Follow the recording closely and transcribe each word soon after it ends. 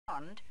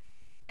Bond.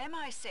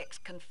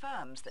 MI6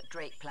 confirms that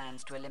Drake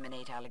plans to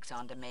eliminate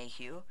Alexander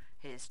Mayhew,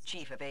 his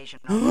chief of Asian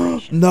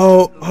operations.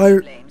 No,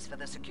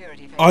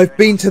 I've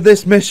been to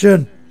this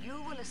mission.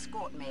 You will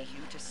escort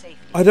Mayhew to safety.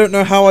 I don't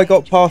know how I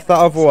got past that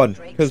other one,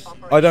 because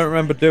I don't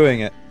remember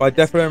doing it. But I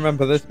definitely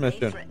remember this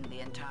mission.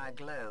 The entire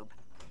globe.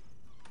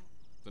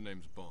 The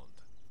name's Bond.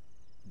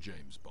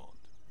 James Bond.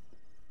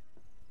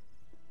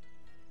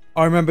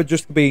 I remember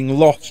just being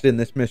lost in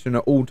this mission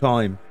at all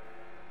times.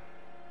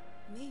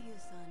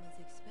 Mayhew-san is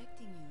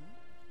expecting you.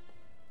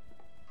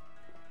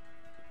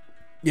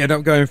 Yeah,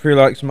 not going through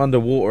like some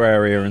underwater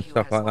area and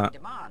stuff like that.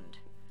 Demand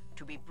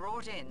to be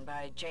brought in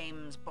by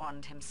James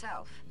Bond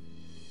himself.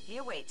 He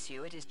awaits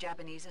you at his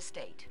Japanese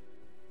estate.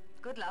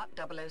 Good luck,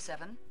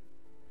 007.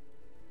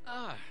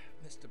 Ah,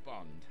 Mr.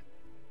 Bond.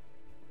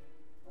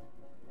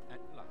 At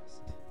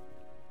last.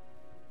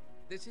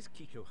 This is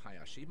Kiko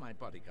Hayashi, my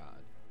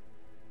bodyguard.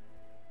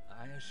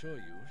 I assure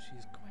you,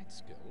 she's quite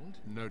skilled.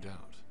 No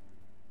doubt.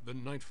 The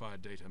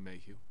NightFire data,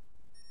 Mayhew.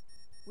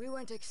 We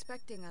weren't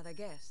expecting other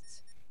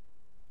guests.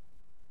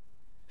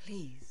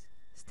 Please,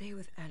 stay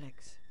with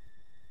Alex.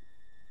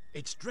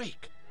 It's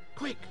Drake!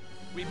 Quick!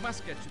 We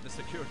must get to the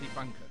security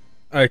bunker.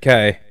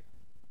 Okay.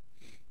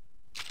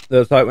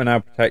 Looks like we're now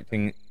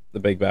protecting the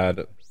big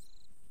bad.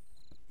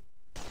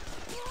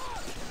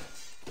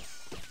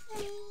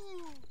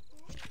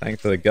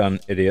 Thanks for the gun,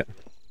 idiot.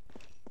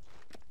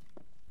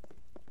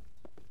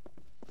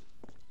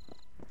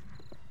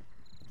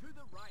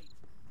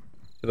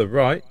 To the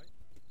right?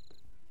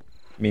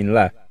 You mean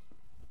left?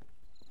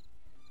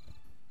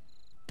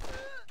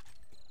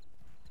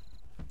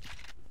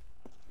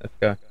 Let's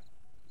go.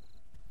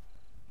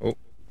 Oh.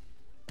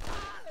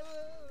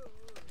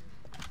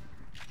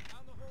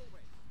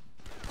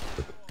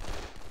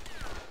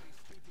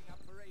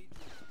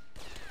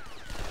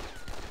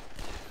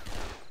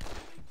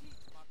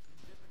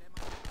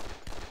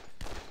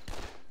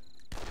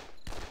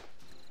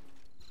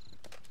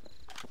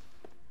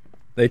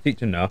 They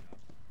teach enough.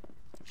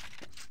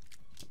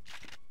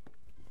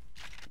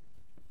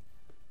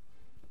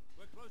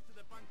 We're close to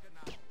the bunker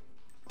now.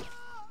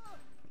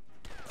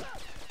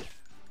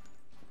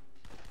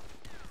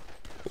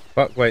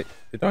 Fuck, wait,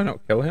 did I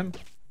not kill him?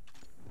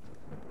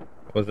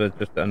 Or was it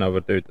just another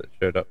dude that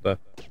showed up there?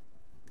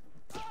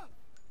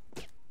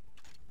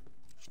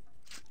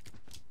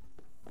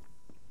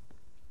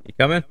 You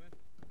coming?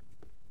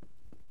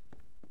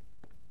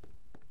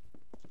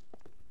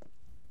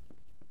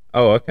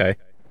 Oh, okay.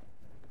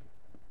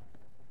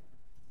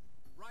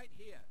 Right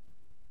here.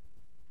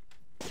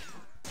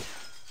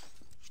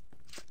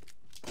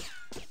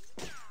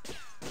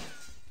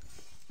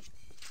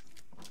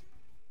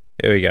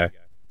 Here we go.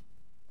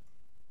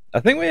 I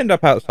think we end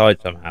up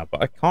outside somehow,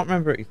 but I can't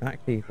remember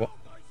exactly what.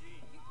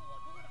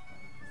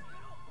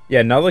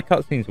 Yeah, none of the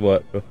cutscenes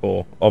worked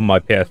before on my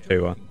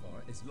PS2 one.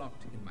 Is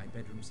locked in my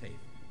bedroom safe.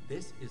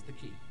 This is the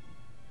key.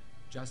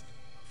 Just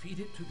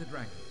feed it to the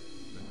dragon.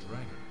 The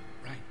dragon?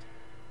 Right.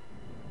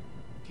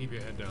 Keep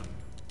your head down.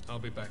 I'll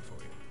be back for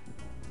you.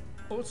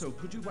 Also,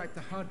 could you wipe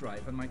the hard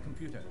drive on my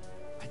computer?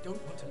 I don't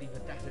want to leave a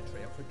data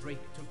trail for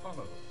Drake to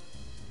follow.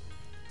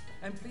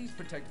 And please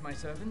protect my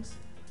servants.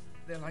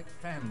 They're like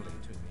family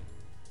to me.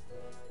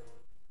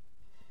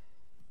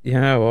 You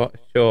know what?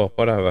 Sure,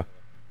 whatever.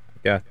 I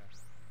guess.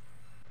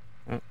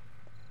 Oh.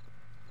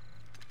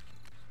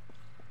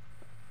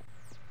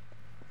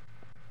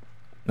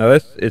 Now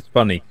this is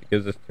funny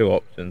because there's two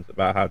options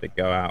about how to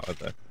go out of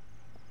this.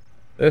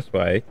 This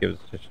way gives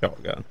us a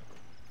shotgun.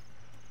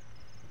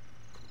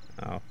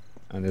 Oh,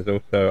 and there's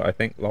also, I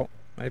think, locked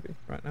maybe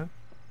right now.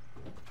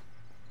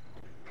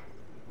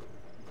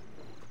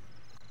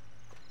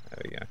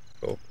 There we go.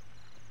 Cool.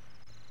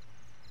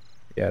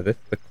 Yeah, this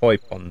is the koi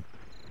pond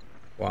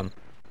one.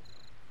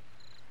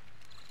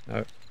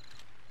 No.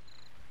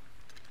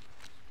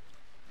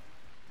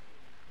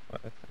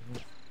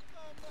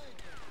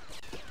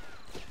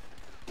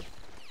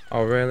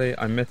 Oh really?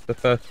 I missed the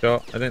first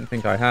shot. I didn't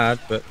think I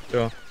had, but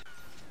sure.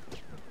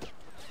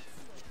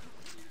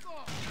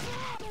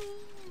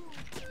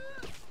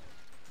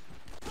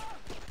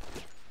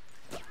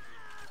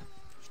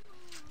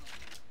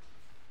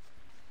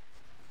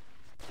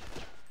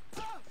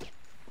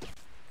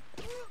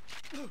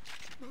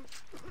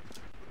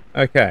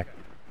 Okay.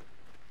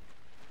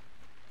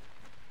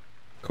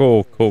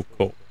 Cool, cool,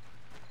 cool.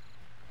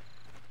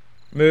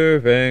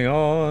 Moving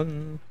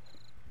on.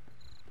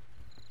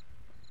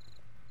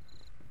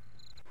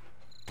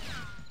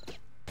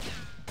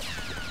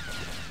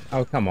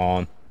 Oh, come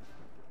on.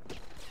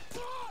 Are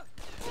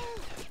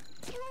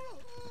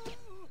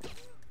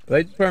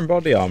they just wearing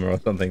body armor or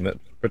something that's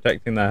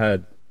protecting their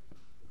heads?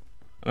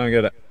 I don't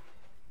get it.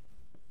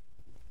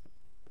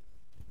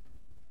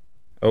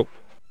 Oh.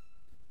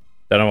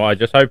 Don't know what I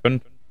just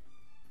opened.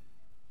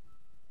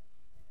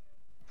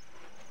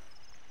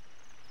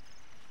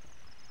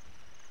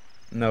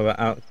 Another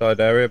outside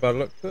area by the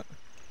looks of it.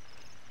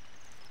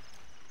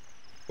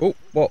 Oh,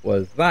 what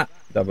was that,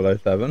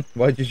 007?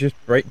 Why'd you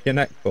just break your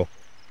neck for?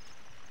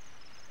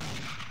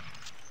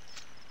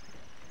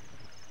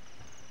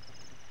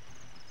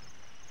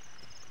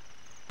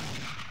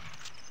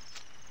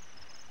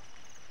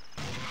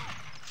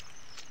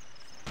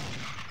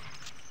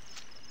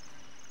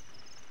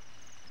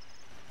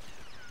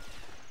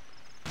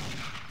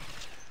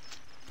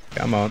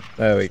 Come on.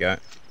 There we go.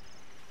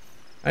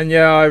 And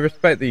yeah, I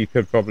respect that you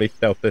could probably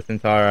stealth this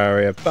entire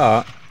area,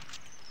 but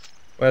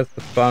where's the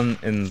fun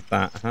in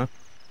that, huh?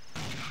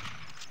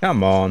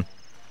 Come on.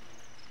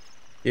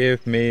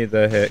 Give me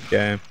the hit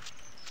game.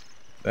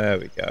 There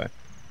we go.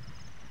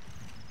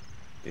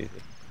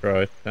 Jesus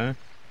Christ, huh?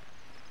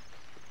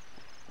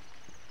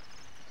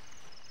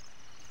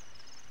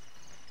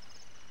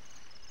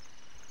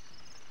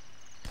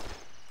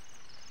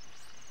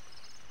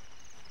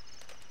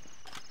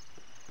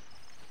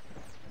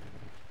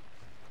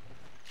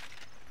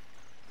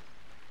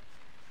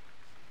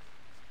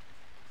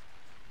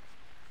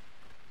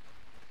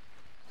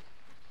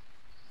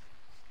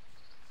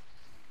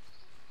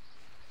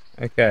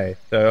 Okay,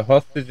 so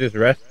hostage is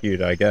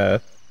rescued, I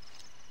guess.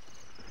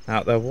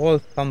 Now, there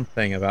was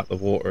something about the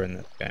water in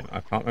this game. I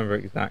can't remember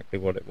exactly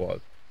what it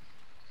was.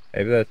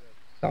 Maybe there's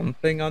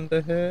something under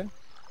here?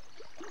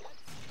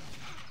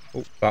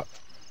 Oh, fuck.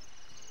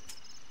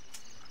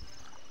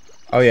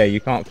 Oh yeah, you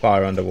can't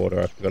fire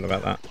underwater. I forgot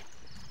about that.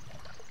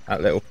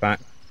 That little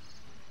fact.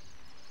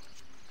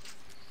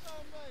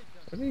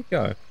 Where did he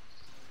go?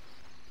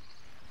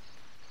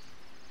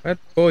 Where'd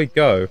the boy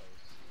go?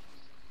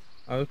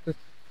 I was just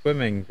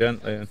swimming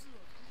gently. And...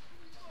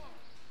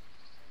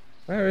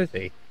 Where is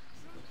he?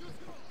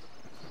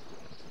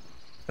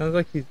 Sounds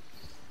like he's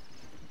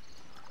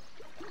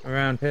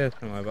around here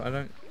somewhere, but I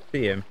don't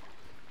see him.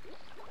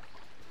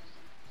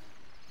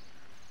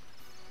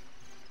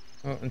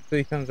 Well, until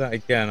he comes out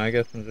again, I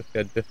guess I'm just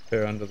going to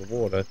disappear under the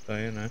water, so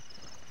you know.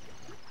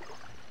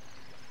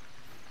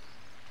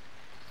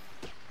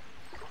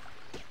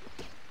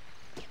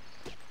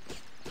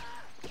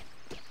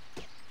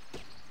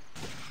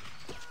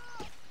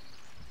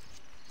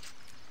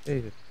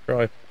 Jesus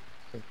Christ,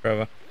 took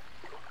forever.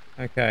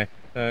 Okay,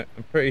 so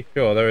I'm pretty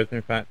sure there is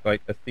in fact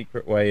like a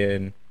secret way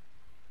in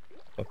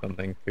or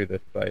something through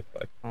this place,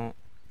 but I can't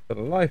for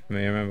the life of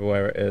me remember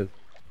where it is.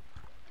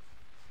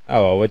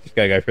 Oh well, we're just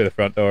gonna go through the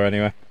front door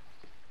anyway.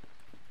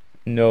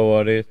 No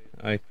worries.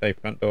 I say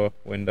front door,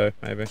 window,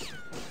 maybe.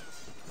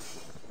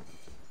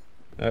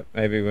 Nope,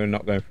 maybe we're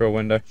not going through a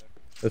window.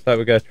 Looks like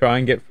we're gonna try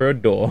and get through a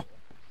door,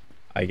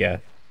 I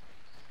guess.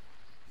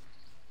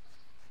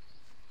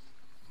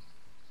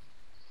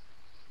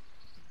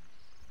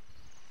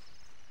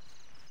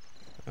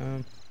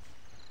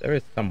 There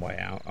is some way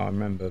out, I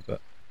remember, but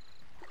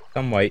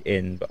some way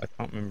in, but I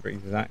can't remember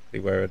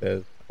exactly where it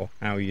is or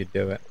how you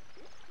do it.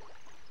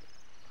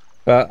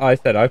 But I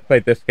said I've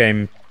played this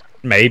game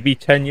maybe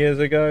 10 years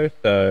ago,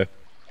 so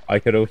I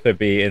could also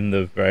be in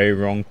the very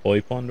wrong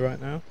koi pond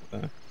right now.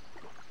 So.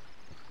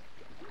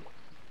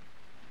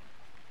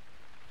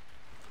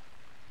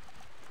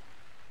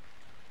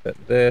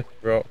 But this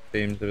rock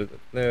seems a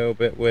little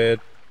bit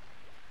weird,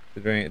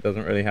 considering it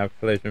doesn't really have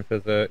collision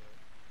physics.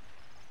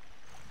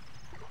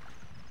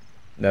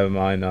 Never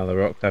mind, now the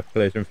rocks have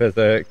collision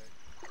physics.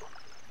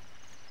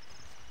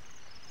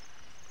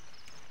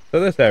 So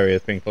this area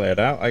has been cleared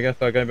out. I guess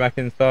I'll go back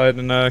inside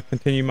and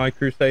continue my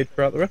crusade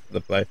throughout the rest of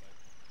the place.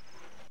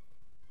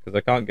 Because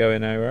I can't go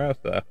in anywhere else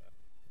there.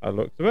 By the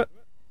looks of it.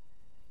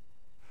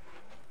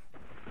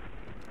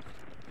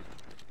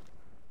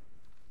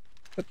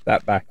 Put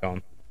that back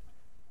on.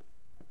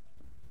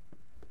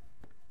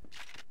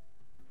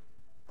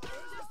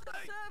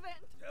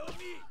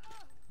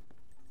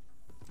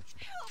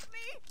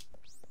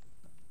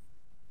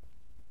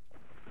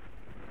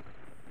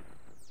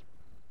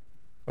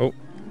 Oh.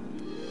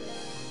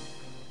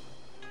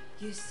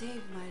 You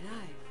saved my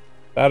life.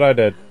 That I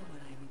did. How will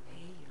I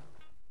repay you?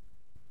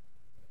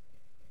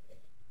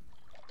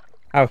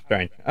 How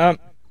strange.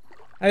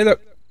 Hey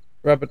look.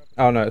 Rubber...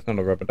 Oh no, it's not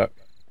a rubber duck.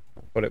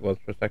 I thought it was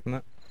for a second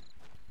there.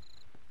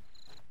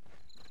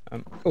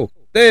 Oh,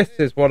 this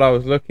is what I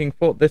was looking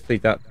for. This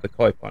leads out to the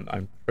koi pond.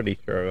 I'm pretty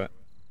sure of it.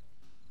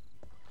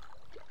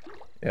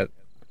 Yeah,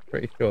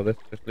 pretty sure this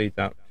just leads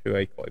out to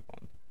a koi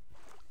pond.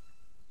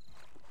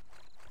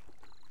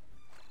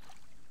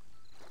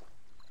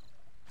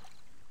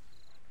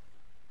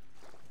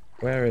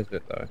 Where is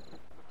it though?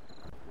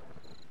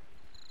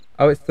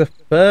 Oh, it's the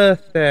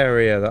first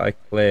area that I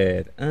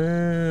cleared.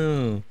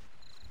 Oh.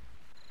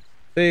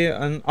 See,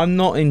 I'm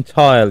not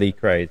entirely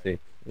crazy,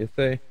 you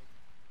see?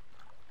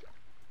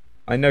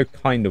 I know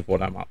kind of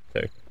what I'm up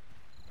to.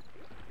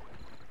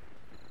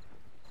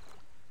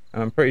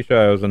 And I'm pretty sure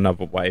there was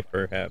another way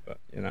through here, but,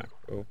 you know,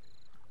 cool.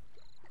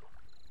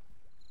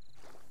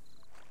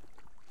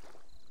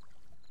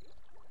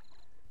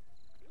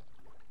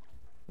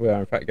 We are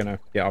in fact going to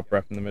get our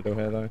breath in the middle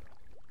here, though.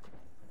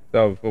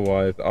 So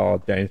otherwise, our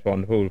James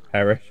Bond will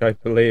perish, I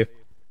believe.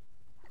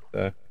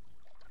 So.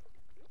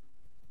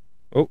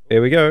 Oh,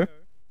 here we go.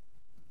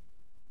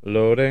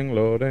 Loading,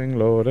 loading,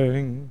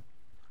 loading.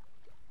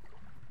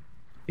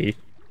 Peace.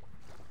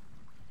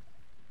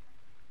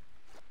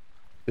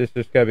 This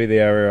is going to be the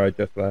area I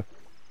just left.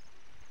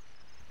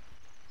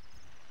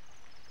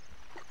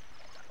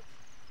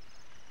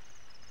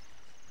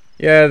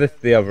 Yeah, this is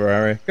the other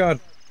area.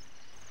 God.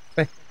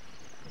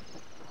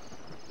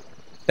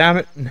 Damn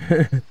it.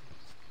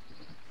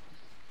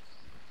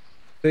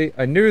 See,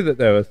 I knew that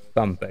there was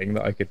something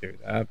that I could do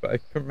there, but I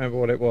couldn't remember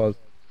what it was.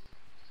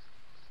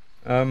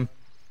 Although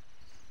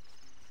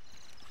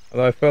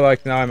I feel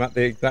like now I'm at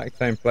the exact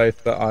same place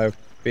that I've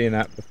been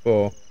at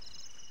before.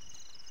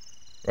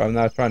 But I'm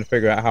now trying to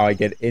figure out how I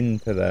get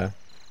into there.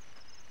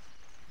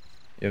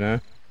 You know?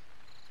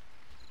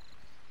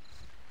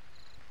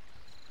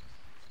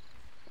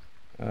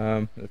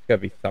 There's gotta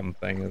be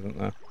something, isn't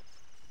there?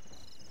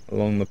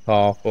 Along the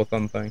path or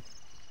something.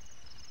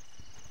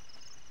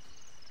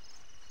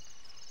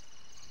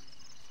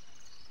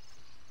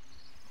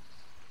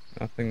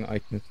 Nothing that I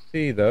can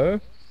see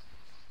though.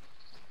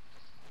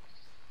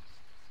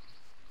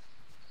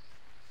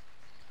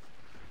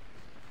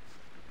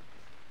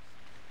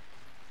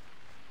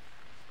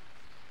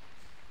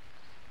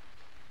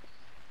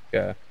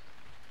 Yeah.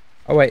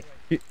 Oh wait,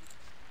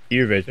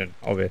 U-Vision,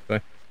 obviously.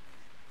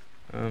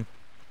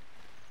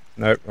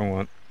 Nope, wrong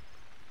one.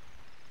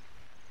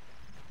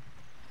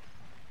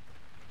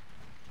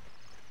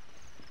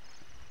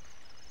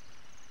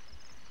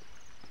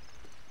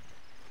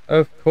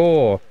 Of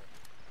course.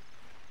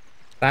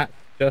 That's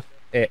just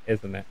it,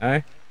 isn't it,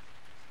 eh?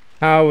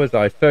 How was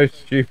I so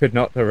stupid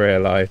not to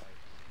realise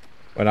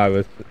when I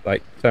was,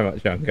 like, so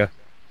much younger?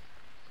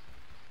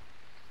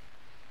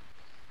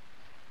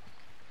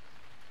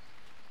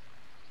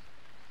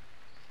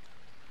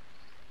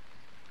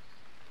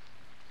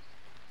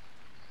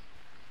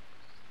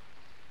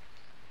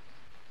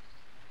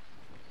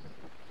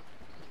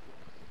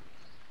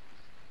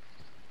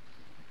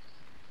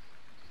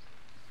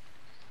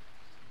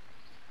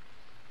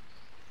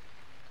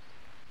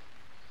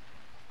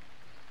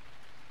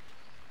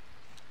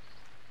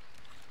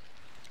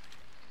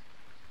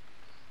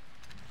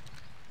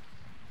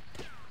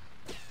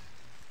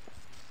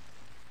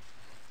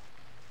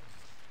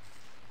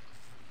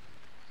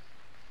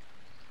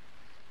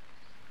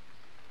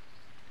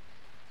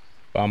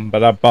 Bum ba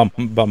da bum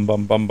bum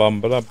bum bum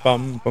bum ba da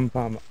bum bum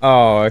bum.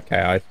 Oh,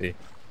 okay, I see.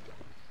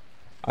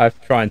 I have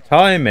to try and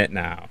time it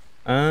now.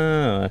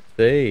 Oh, I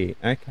see.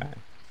 Okay.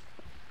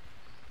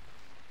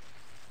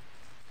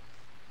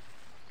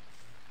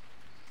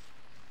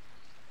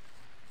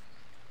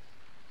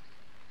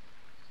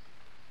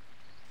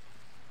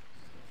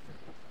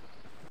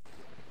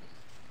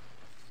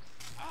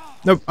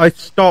 Nope, I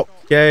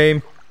stopped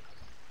game.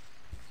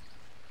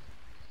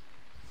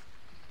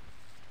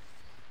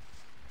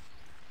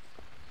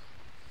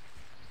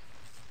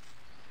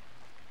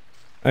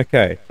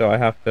 Okay, so I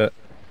have to...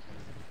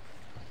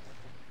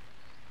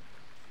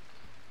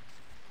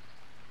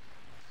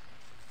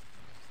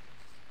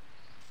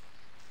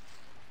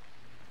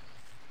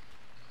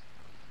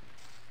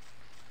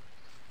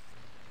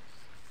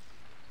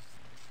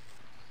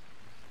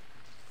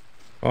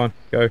 Come on,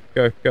 go,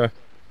 go, go.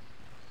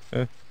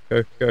 Go,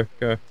 go,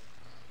 go.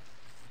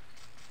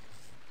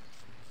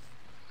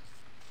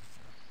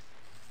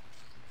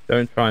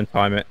 Don't try and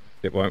time it.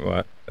 It won't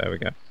work. There we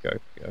go. Go,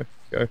 go,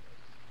 go.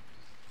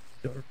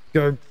 Go,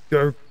 go,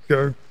 go,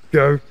 go,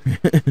 go.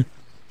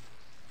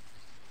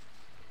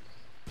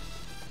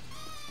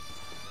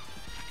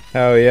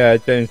 Hell yeah,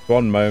 James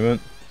Bond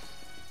moment.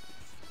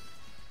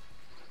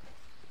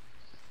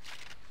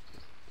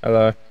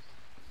 Hello.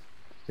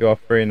 You are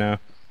free now.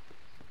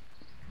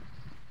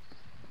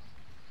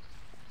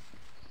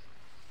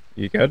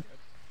 You good?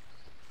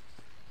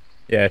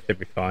 Yeah, should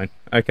be fine.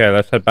 Okay,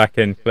 let's head back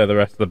in, clear the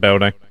rest of the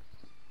building.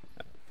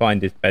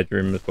 Find his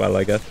bedroom as well,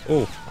 I guess.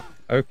 Oh,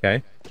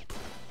 okay.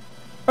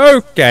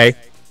 Okay!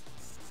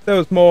 There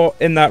was more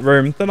in that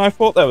room than I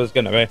thought there was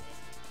gonna be.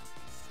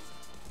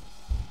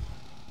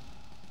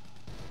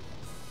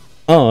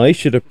 I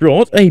should have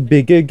brought a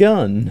bigger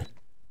gun.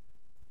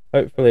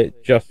 Hopefully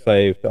it just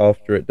saved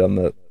after it done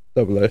the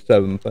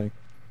 007 thing.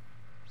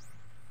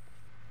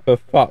 For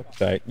fuck's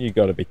sake, you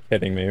gotta be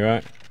kidding me,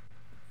 right?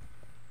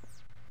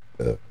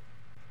 Ugh.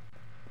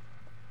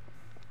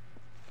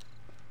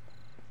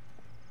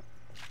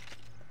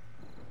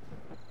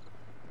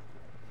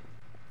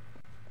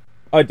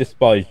 I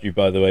despised you,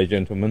 by the way,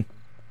 gentlemen.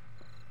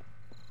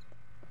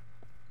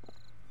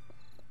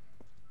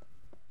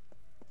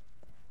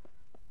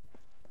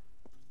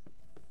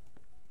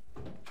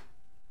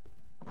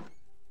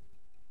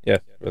 Yes,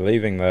 we're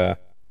leaving there.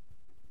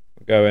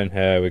 We'll go in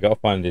here, we gotta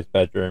find his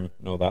bedroom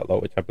and all that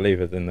lot, which I believe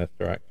is in this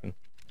direction.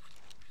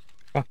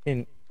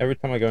 Fucking, every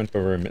time I go into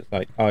a room, it's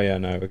like, oh yeah,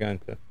 no, we're going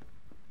to...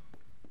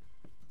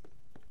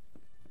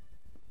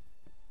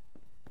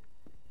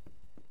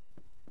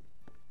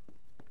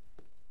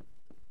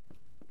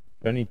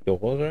 Are there any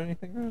doors or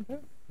anything around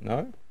here?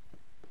 No?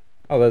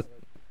 Oh, there's...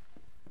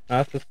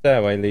 That's the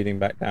stairway leading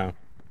back down.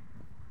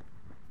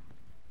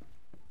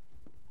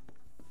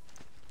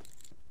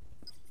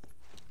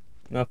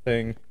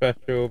 Nothing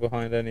special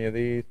behind any of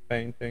these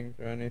paintings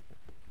or anything.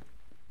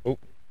 Oh.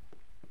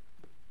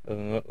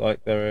 Doesn't look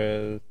like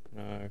there is.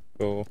 No,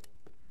 cool.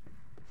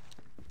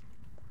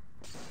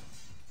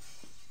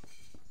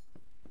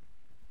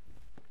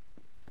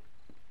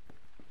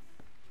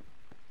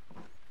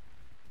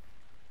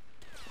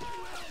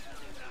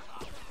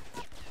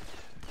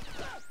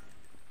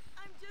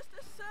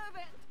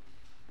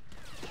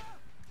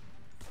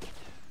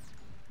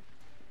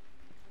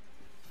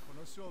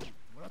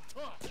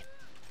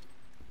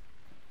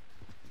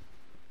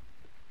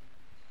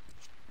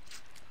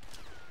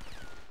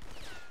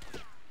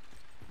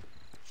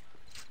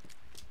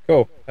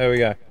 Cool, there we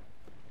go.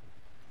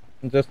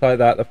 And just like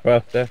that, the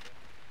first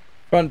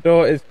front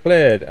door is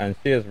cleared and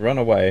she has run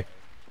away.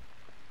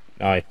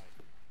 Nice.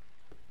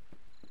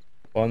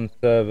 One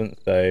servant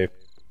saved.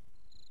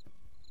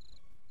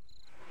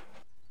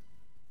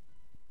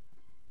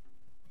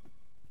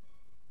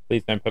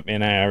 Please don't put me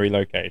in an airy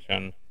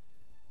location.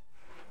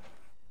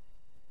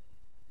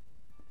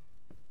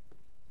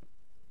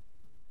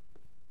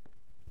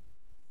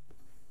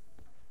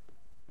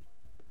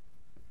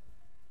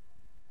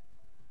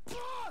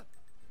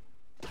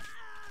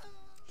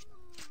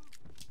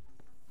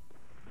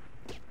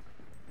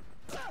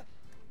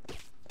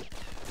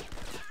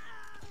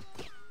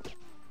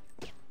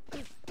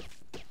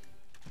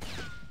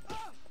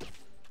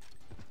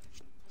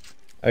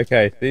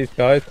 Okay, so these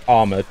guys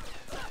armored.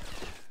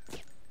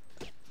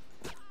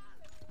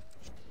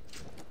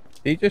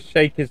 Did he just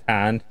shake his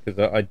hand because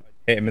I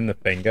hit him in the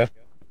finger?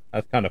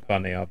 That's kind of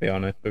funny, I'll be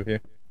honest with you.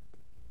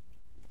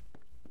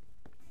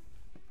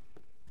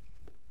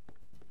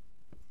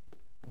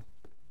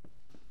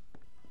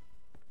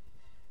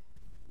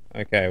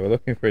 Okay, we're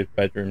looking for his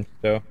bedroom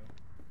still.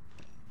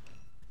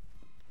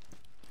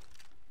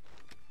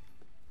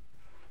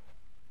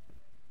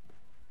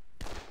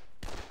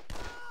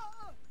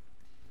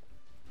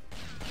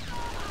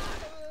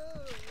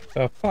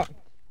 Oh fuck.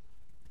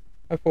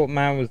 I thought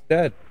man was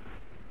dead.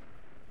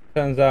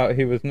 Turns out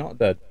he was not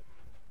dead.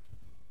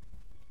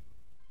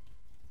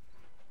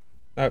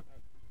 Nope.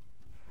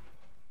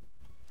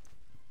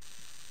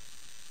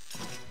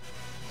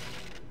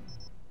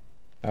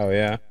 Oh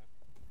yeah.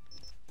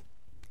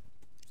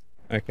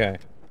 Okay.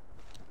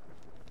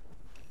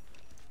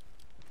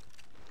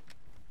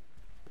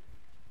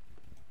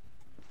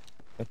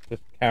 Let's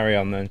just carry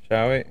on then,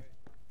 shall we?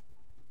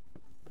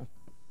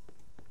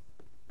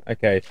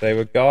 Okay, so they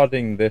were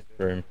guarding this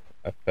room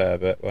a fair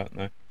bit, weren't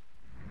they?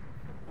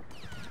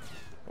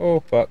 Oh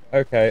fuck,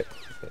 okay.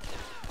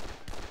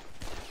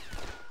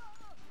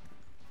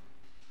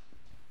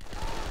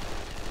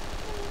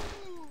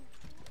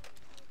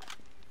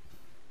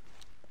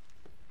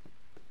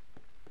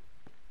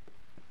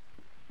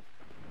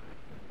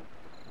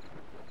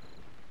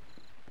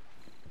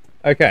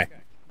 Okay.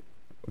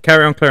 We'll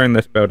carry on clearing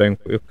this building.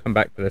 We'll come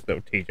back to this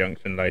little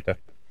T-junction later,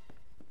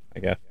 I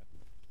guess.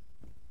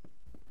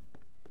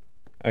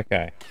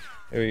 Okay.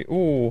 Here we...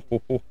 Ooh,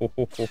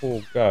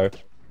 go.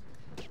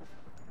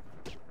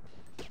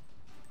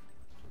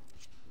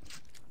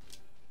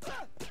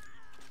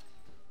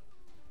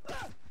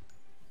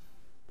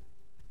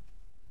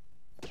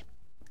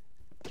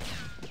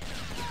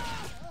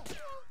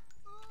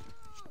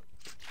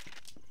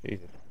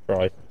 Jesus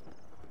Christ.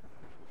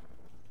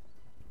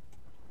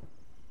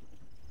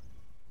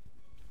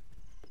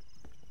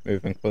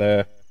 Move and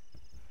clear.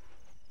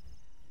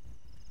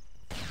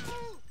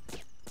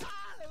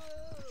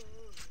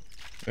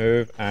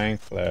 Move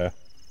and clear.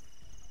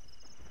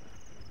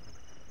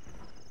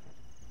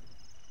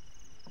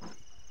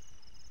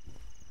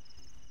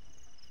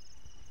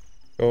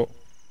 Cool.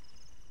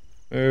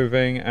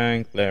 Moving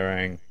and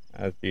clearing,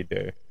 as you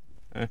do.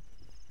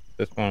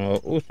 This one will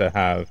also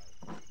have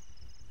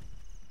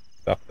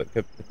stuff that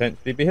could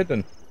potentially be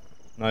hidden.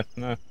 Nice to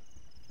know.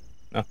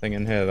 Nothing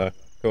in here though.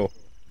 Cool.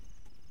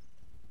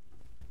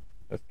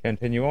 Let's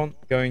continue on,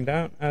 going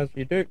down as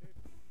you do.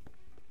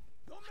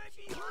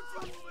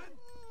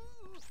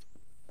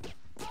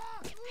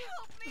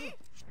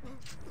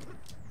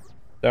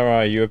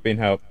 Sarah, you have been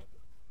helped.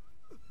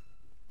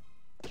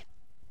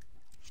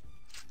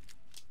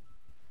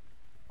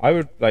 I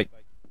would like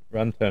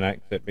run to an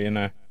exit, but you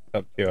know, it's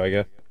up to you, I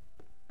guess.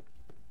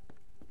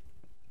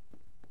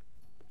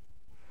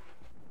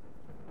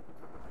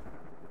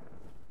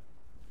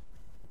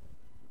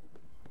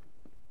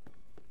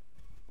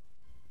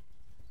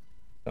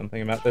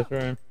 Something about this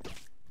room.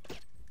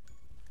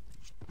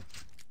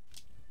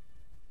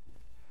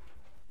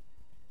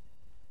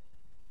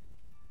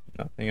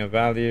 Nothing of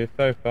value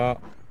so far.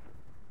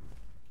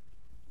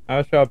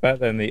 How shall I bet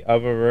that in the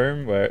other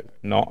room where it's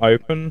not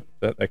open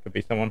that there could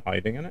be someone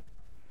hiding in it?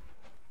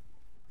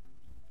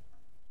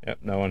 Yep,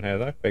 no one here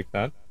though. Big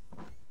sad.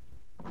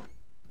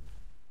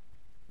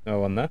 No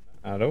one there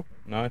at all.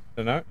 Nice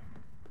to know.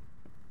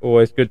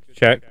 Always good to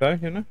check though,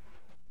 you know.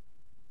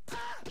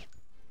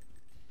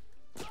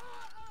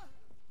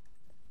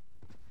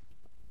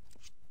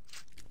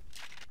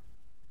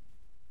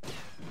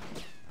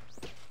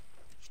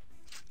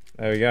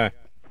 There we go.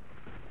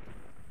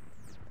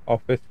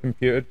 Office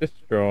computer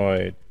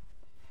destroyed.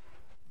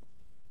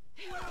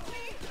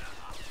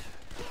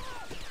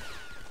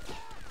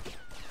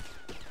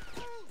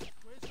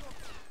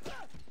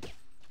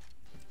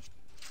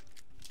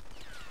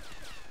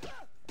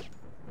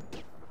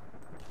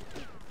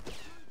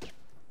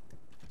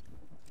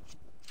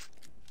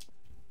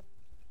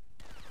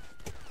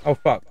 Oh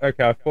fuck,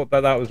 okay, I thought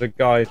that was a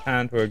guy's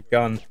hand with a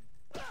gun.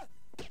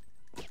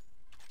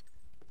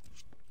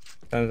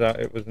 Turns out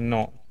it was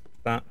not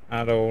that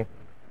at all.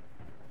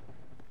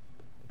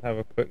 have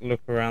a quick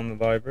look around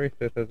the library,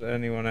 see if there's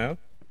anyone else.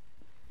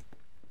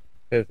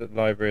 Says that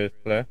the library is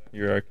clear.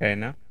 You're okay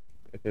now?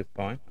 It is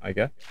fine, I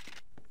guess.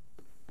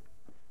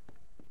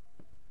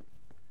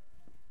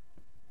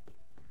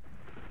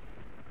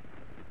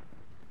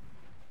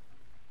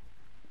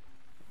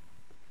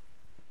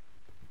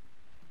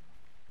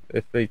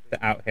 This leads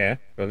to out here.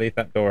 We'll leave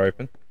that door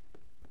open.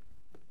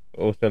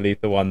 We'll also leave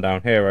the one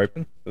down here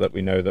open so that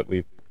we know that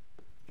we've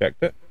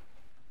checked it.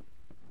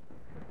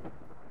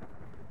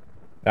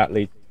 That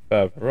leads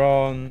further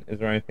on. Is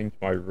there anything to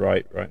my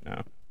right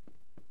now?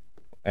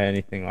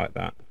 Anything like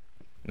that?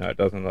 No, it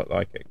doesn't look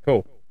like it.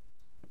 Cool.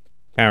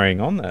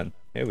 Carrying on then.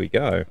 Here we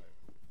go.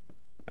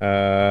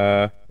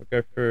 We'll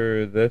go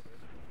through this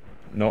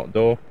not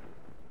door.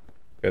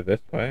 Go this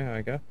way,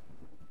 I guess.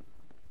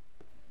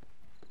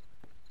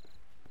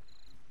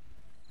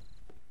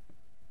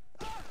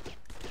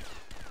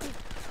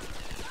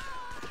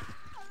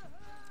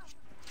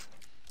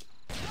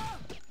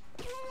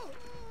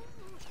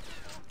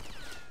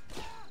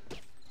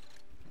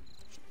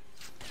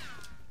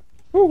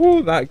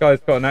 Woohoo, that guy's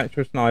got an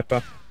actual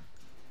sniper.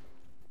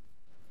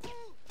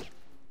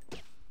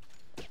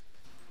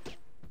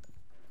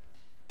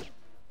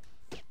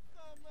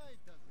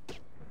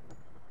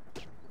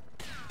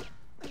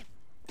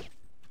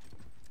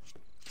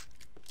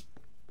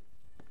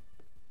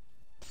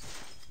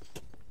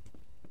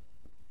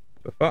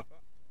 The fuck?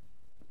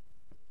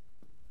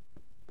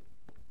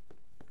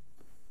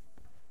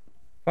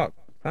 Fuck,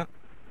 what's that?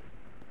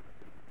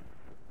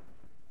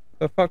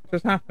 The fuck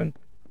just happened?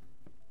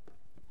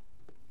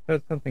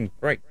 Heard something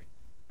break.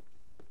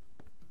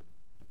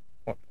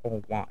 What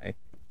or why?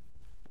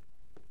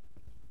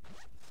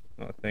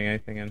 Not seeing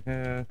anything in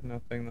here.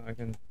 Nothing that I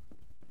can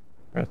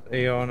press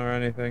E on or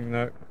anything.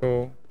 No,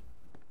 cool.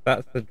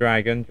 That's the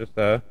dragon just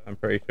there, I'm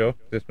pretty sure.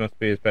 This must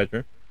be his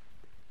bedroom.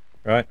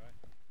 Right.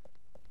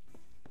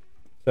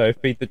 So,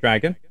 feed the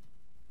dragon.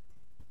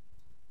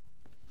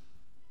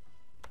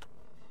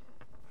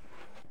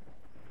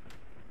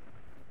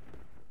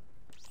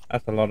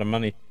 That's a lot of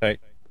money to take.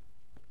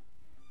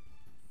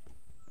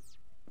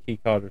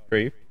 Keycard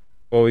retrieved.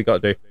 What we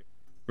got to do?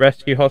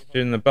 Rescue hostage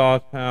in the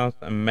bathhouse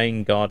and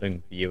main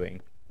garden viewing.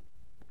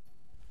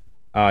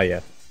 Ah,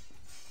 yes.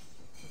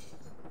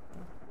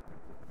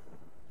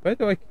 Where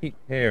do I keep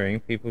hearing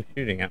people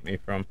shooting at me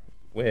from?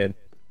 Weird.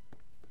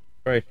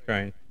 Very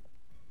strange.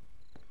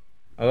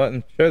 I'll let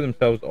them show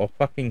themselves or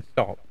fucking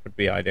stop would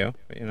be ideal,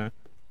 but you know,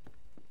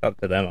 it's up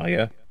to them, I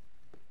guess.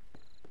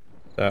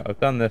 So I've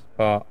done this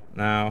part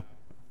now.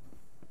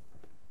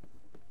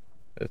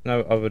 There's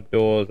no other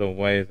doors or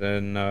ways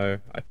in, no.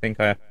 I think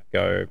I have to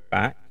go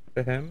back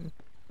to him.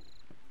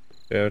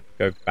 Be able to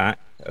go back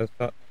as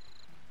such.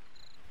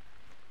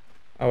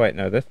 Oh wait,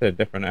 no, this is a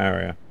different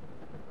area.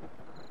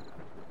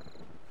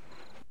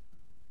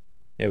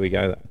 Here we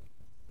go then.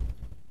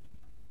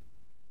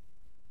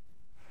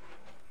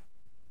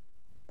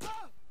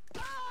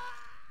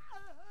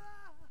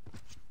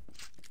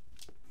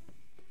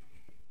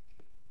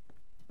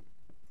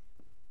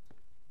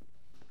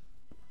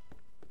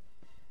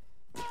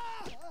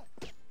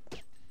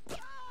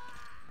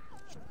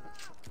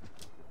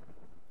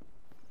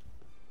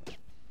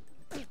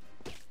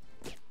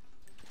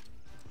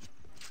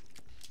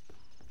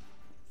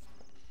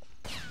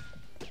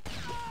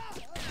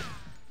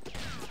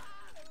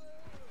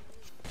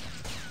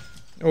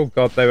 Oh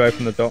god, they've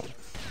opened the door.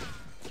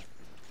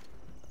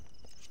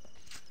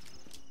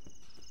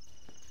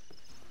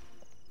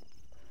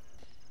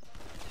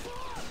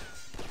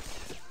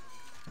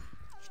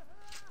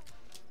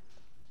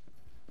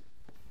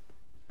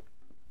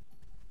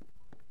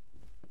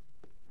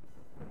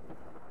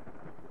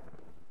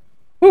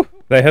 Whew,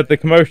 they heard the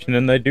commotion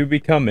and they do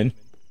be coming.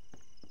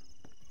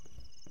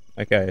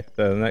 Okay,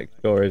 so the next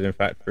door is in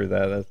fact through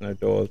there. There's no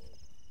doors.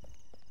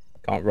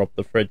 Can't rob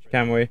the fridge,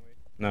 can we?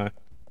 No.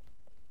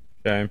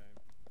 Shame.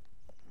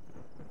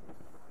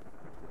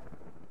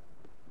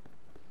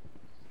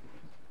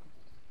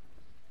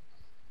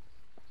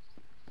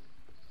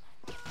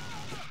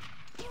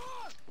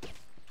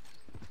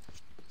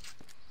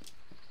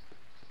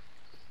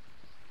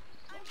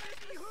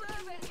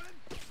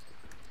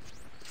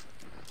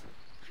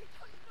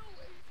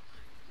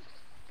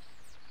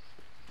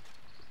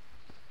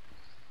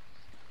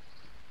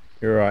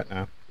 You're right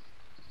now.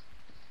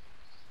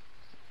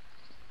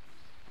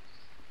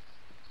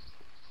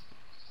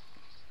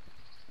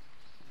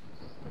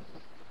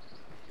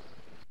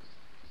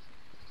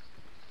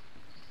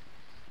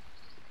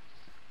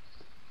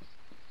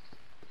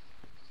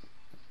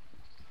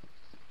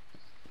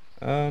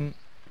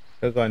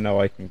 Because I know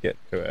I can get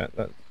to it,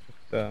 let's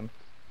just,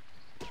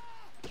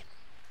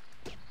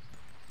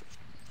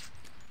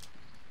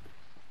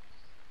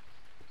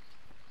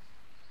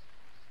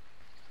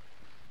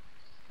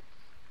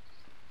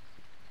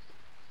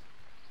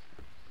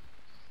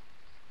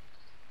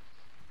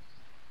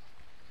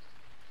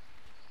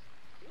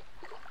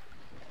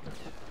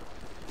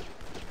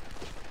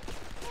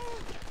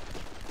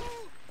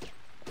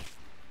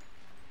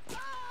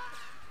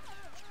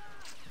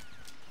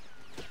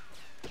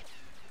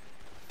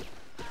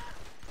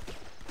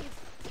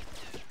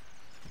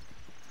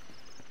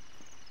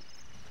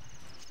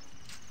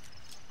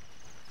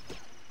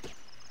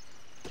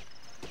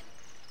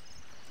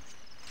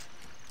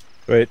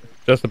 Sweet.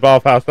 Just the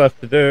bathhouse left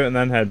to do, and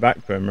then head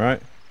back to him,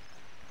 right?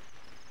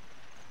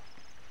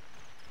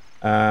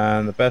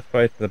 And the best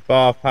way to the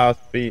bathhouse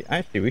be...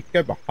 Actually, we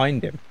could go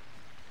behind him.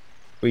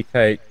 We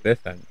take this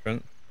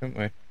entrance, couldn't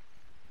we?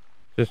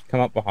 Just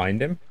come up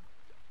behind him.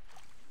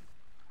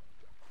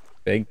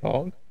 Big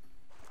hog.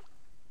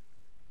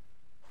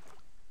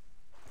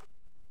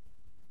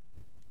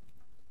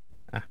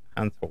 Ah,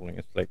 hand's falling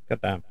asleep. God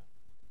damn.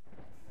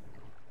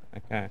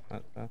 Okay,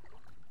 that's that.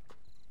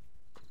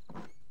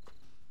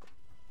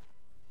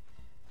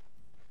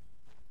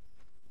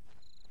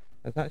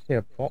 There's actually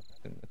a box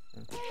in this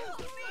one.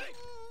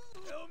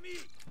 Help me!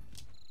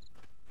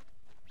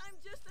 I'm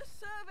just a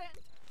servant.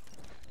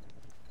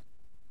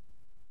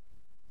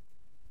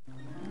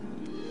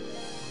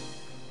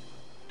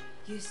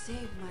 You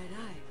saved my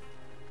life.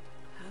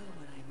 How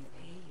would I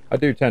repay you? I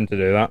do tend to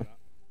do that.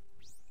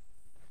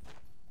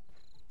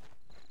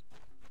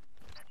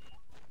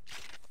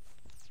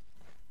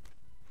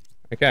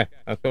 Okay,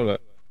 that's all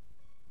it.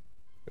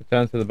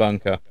 Return to the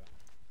bunker.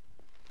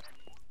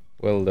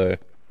 Will do.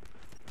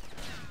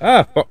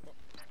 Ah, fuck.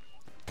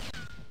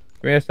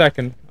 Give me a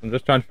second. I'm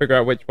just trying to figure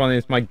out which one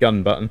is my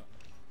gun button.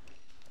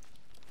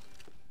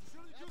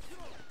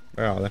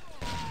 Where are they?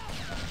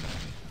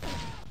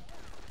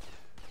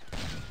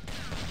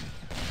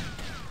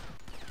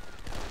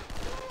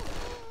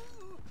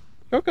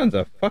 Shotguns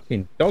are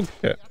fucking dog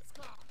shit.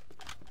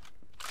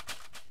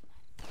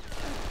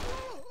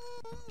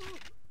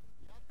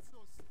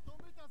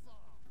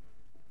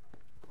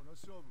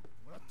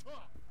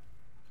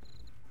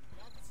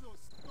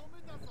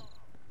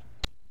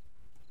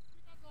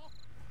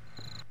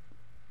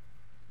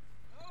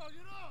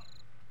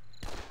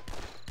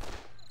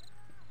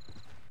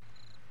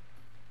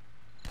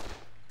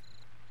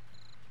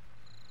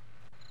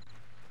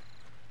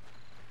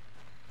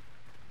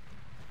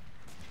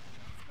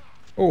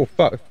 Oh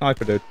fuck,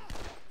 sniper dude.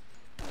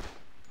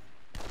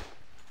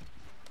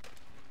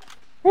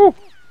 Woo!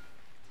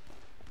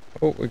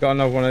 Oh, we got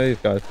another one of these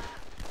guys.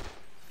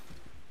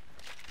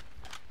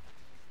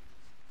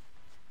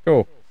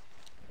 Cool.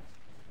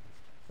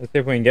 Let's see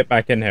if we can get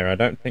back in here. I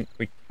don't think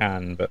we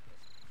can, but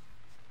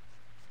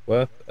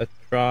worth a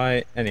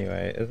try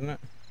anyway, isn't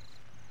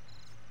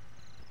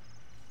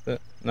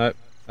it? Nope.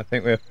 I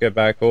think we have to go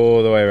back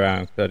all the way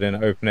around because I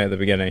didn't open it at the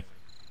beginning.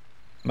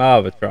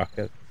 Mother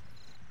truckers.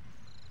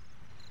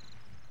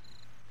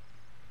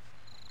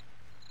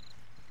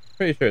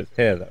 Pretty sure it's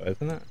here though,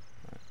 isn't it?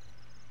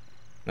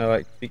 No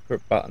like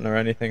secret button or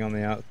anything on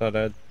the outside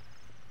edge.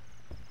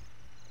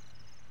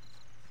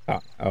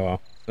 Oh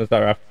well. Looks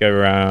like we have to go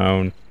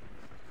around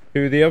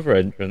to the other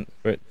entrance,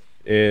 which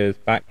is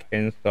back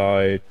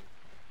inside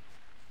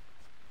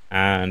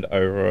and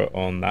over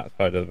on that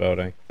side of the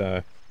building.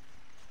 So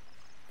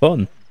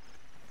fun.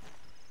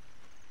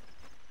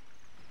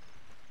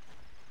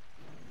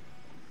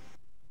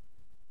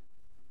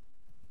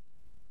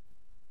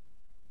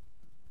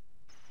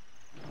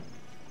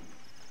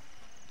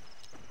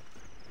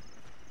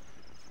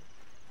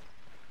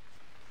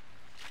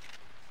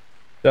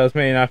 Does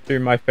mean I have to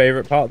do my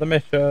favourite part of the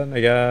mission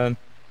again.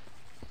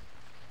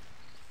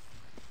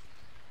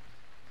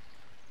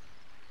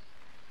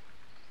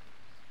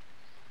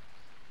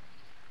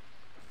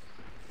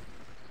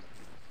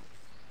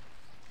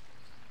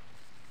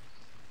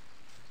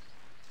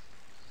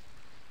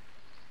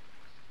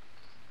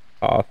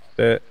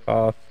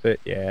 Past it,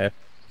 yeah.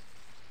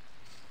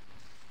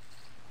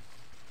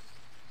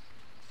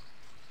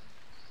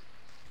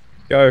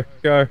 Go,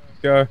 go,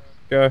 go,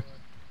 go.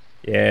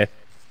 Yeah.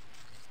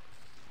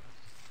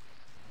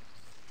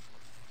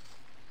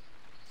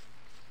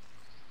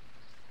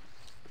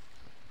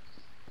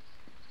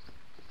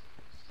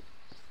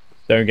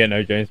 Don't get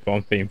no James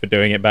Bond theme for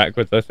doing it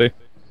backwards, I see.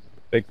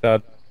 Big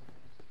sad.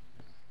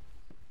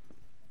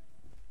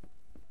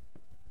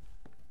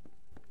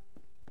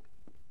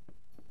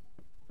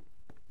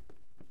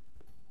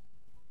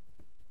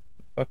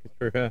 What the fuck is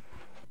through here?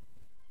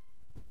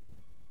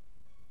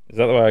 Is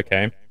that the way I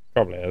came?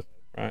 Probably is,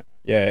 right?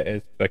 Yeah, it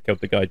is. I killed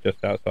the guy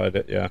just outside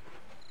it, yeah.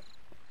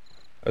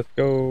 Let's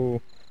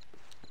go.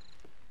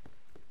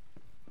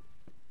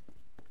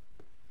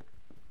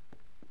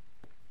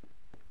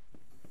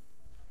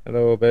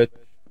 Hello, bitch.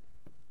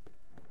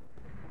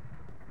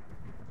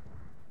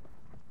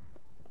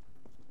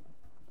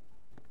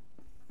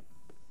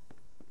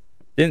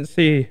 Didn't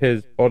see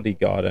his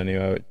bodyguard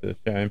anywhere, which is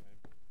a shame.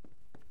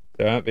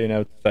 So I haven't been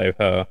able to save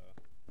her.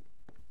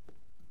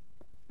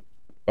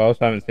 But I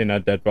also haven't seen her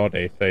dead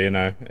body, so you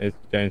know, it's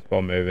a James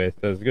Bond movie, so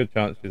there's a good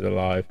chance she's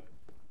alive.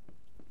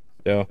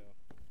 Still.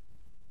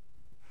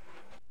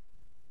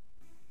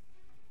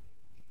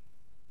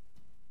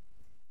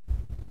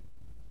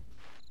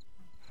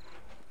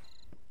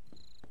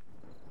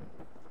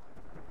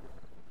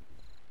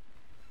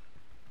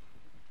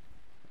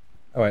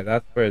 Oh wait,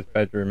 that's where his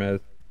bedroom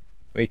is.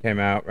 We came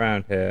out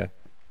round here.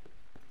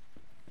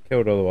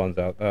 Killed all the ones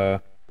out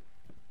there.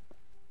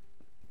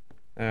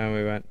 And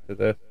we went to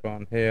this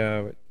one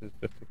here, which is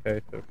just a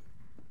case of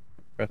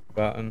press the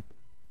button.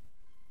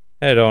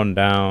 Head on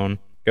down.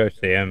 Go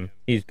see him.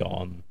 He's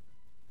gone.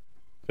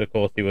 So of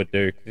course he would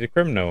do, 'cause he's a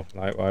criminal.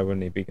 Like, why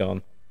wouldn't he be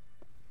gone?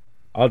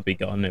 I'd be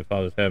gone if I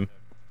was him.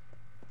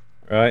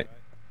 Right?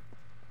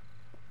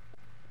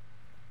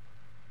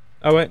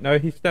 Oh wait, no,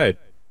 he stayed.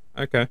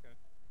 Okay.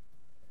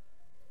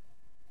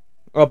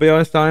 I'll be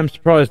honest, I am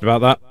surprised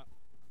about that.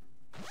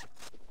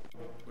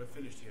 We're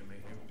finished here,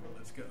 Mayhew.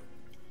 Let's go.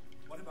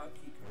 What about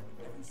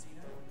Kiko? Haven't seen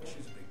her?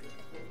 She's a big girl.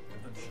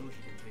 I'm sure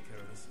she can take care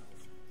of herself.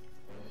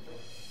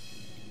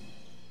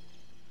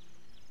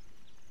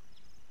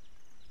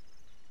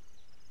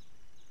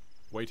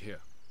 Wait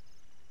here.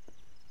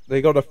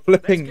 They got a Let's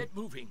flipping... get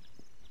moving.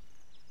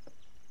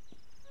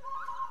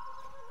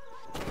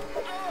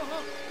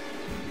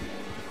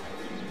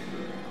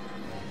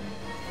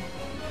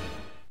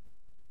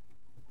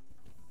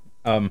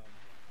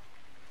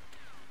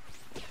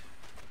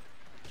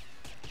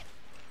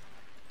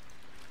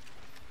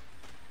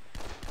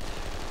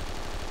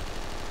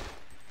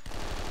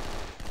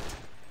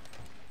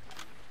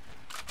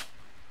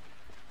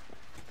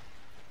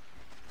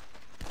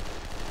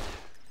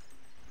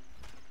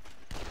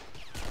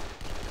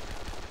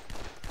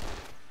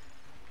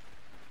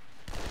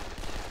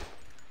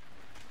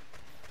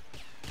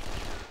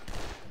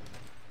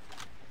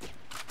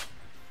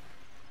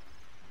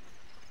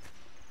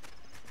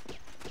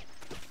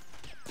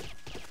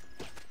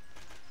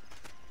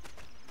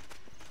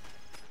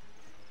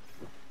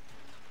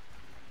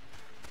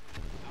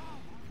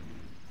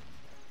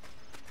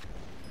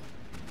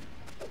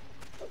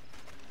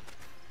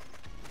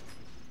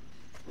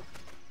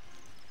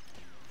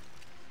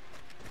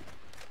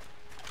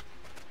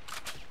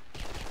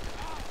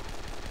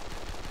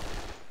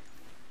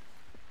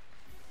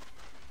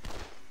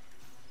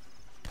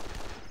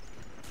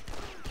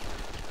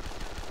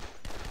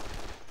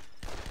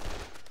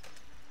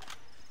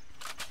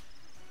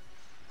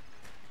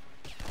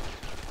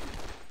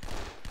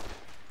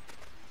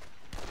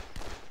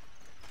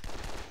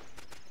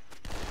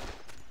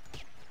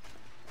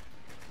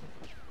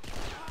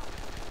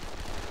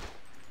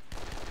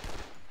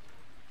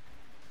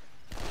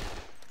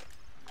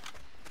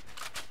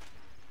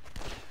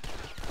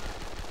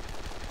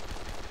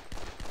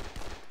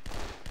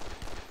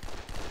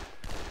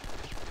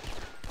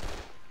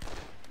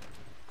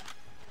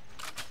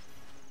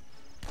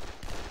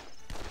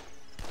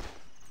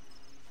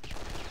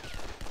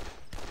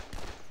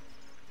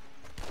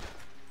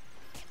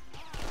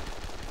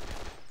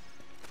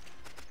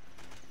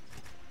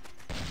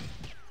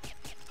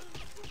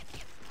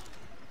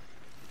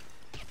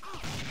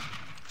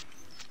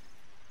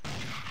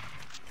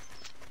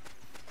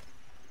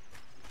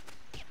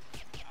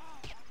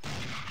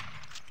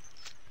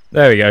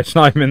 There we go,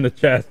 snipe him in the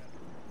chest.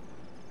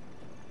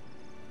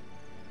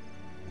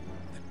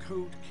 The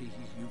code key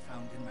you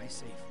found in my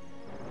safe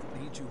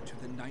leads you to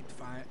the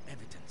NightFire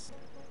evidence.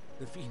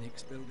 The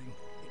Phoenix building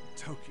in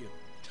Tokyo.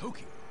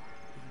 Tokyo?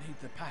 You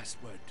need the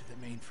password to the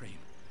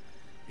mainframe.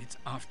 It's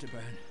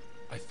afterburn.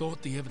 I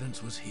thought the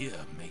evidence was here,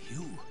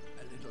 Mayhew.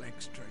 A little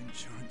extra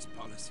insurance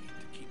policy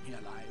to keep me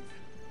alive.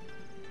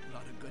 A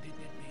lot of good it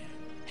did me.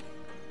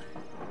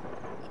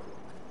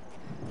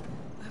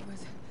 I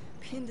was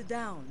pinned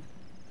down.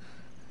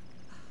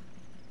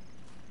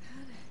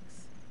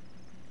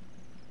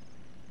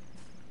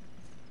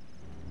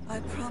 I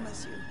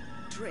promise you,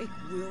 Drake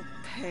will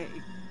pay.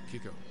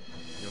 Kiko,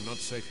 you're not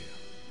safe here.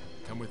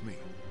 Come with me.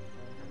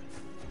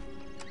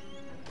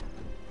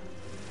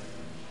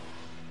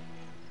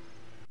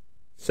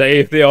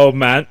 Save the old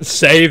man.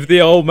 Save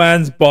the old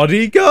man's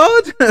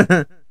bodyguard?